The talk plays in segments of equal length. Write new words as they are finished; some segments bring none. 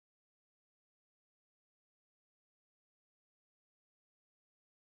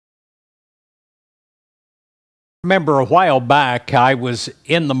Remember a while back I was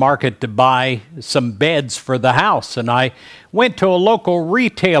in the market to buy some beds for the house, and I went to a local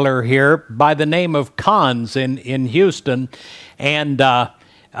retailer here by the name of Conn's in Houston, and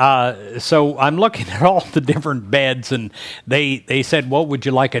so I'm looking at all the different beds, and they said, well, would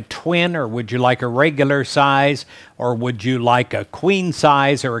you like a twin, or would you like a regular size, or would you like a queen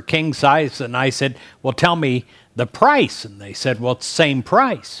size or a king size? And I said, well, tell me the price. And they said, well, it's the same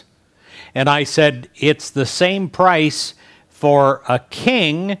price. And I said, it's the same price for a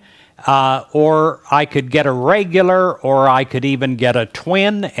king, or I could get a regular, or I could even get a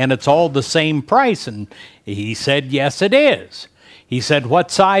twin, and it's all the same price. And he said, yes, it is. He said,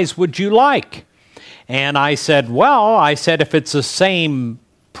 what size would you like? And I said, well, if it's the same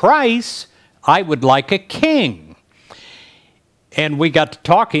price, I would like a king. And we got to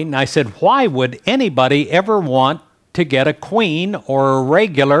talking, and I said, why would anybody ever want to get a queen or a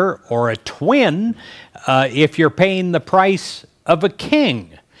regular or a twin if you're paying the price of a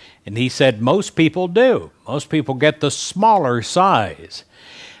king? And he said, most people do. Most people get the smaller size.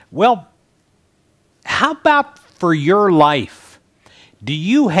 Well, how about for your life? Do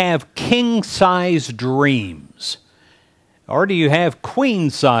you have king-size dreams? Or do you have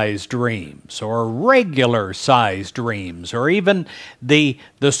queen-size dreams, or regular-size dreams, or even the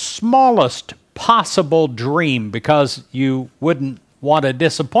smallest possible dream because you wouldn't want to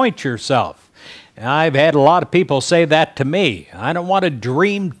disappoint yourself? I've had a lot of people say that to me. I don't want to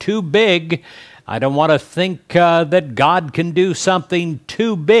dream too big. I don't want to think that God can do something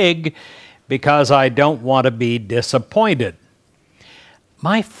too big because I don't want to be disappointed.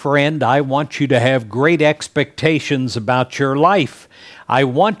 My friend, I want you to have great expectations about your life. I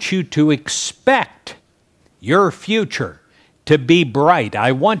want you to expect your future to be bright.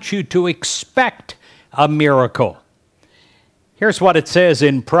 I want you to expect a miracle. Here's what it says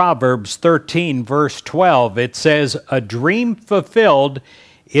in Proverbs 13, verse 12. It says, a dream fulfilled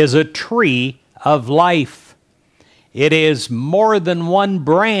is a tree of life. It is more than one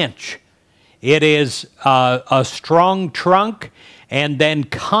branch. It is a strong trunk, and then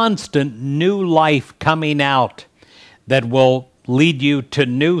constant new life coming out that will lead you to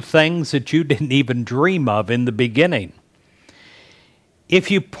new things that you didn't even dream of in the beginning. If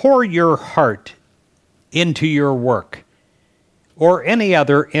you pour your heart into your work or any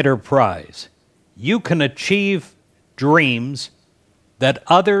other enterprise, you can achieve dreams that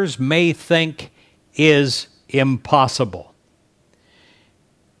others may think is impossible.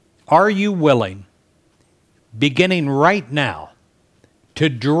 Are you willing, beginning right now, to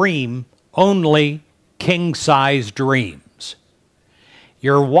dream only king-size dreams?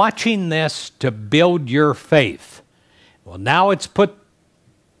 You're watching this to build your faith. Well, now it's put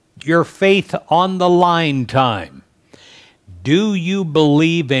your faith on the line time. Do you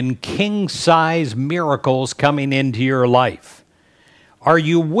believe in king-size miracles coming into your life? Are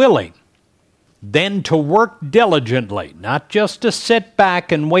you willing then to work diligently, not just to sit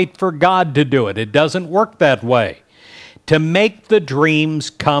back and wait for God to do it? It doesn't work that way. To make the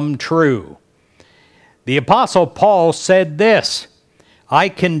dreams come true. The Apostle Paul said this, I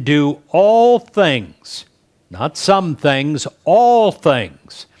can do all things, not some things, all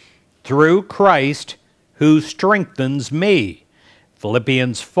things, through Christ who strengthens me.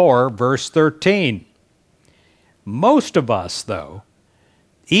 Philippians 4, verse 13. Most of us, though,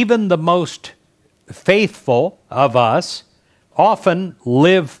 even the most faithful of us, often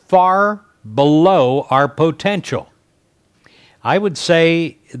live far below our potential. I would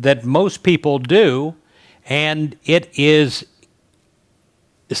say that most people do, and it is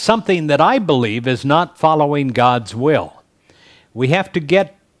something that I believe is not following God's will. We have to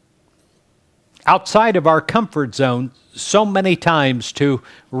get outside of our comfort zone so many times to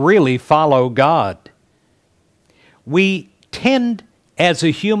really follow God. We tend, as a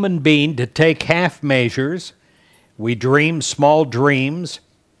human being, to take half measures. We dream small dreams,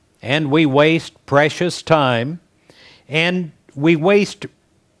 and we waste precious time, and we waste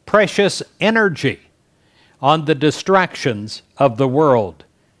precious energy on the distractions of the world.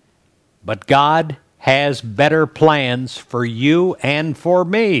 But God has better plans for you and for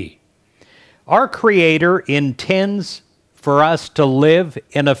me. Our Creator intends for us to live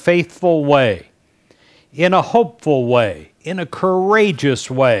in a faithful way, in a hopeful way, in a courageous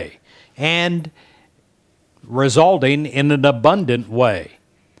way, and resulting in an abundant way.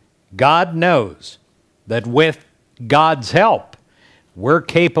 God knows that with God's help, we're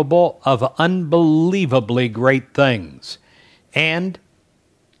capable of unbelievably great things. And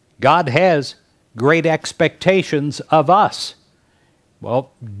God has great expectations of us.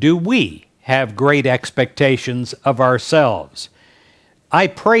 Well, do we have great expectations of ourselves? I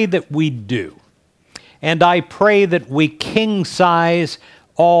pray that we do. And I pray that we king-size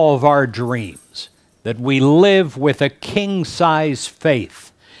all of our dreams, that we live with a king-size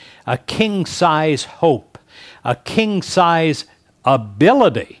faith, a king-size hope, a king-size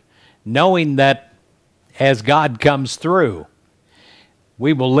ability, knowing that as God comes through,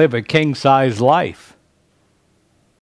 we will live a king-size life.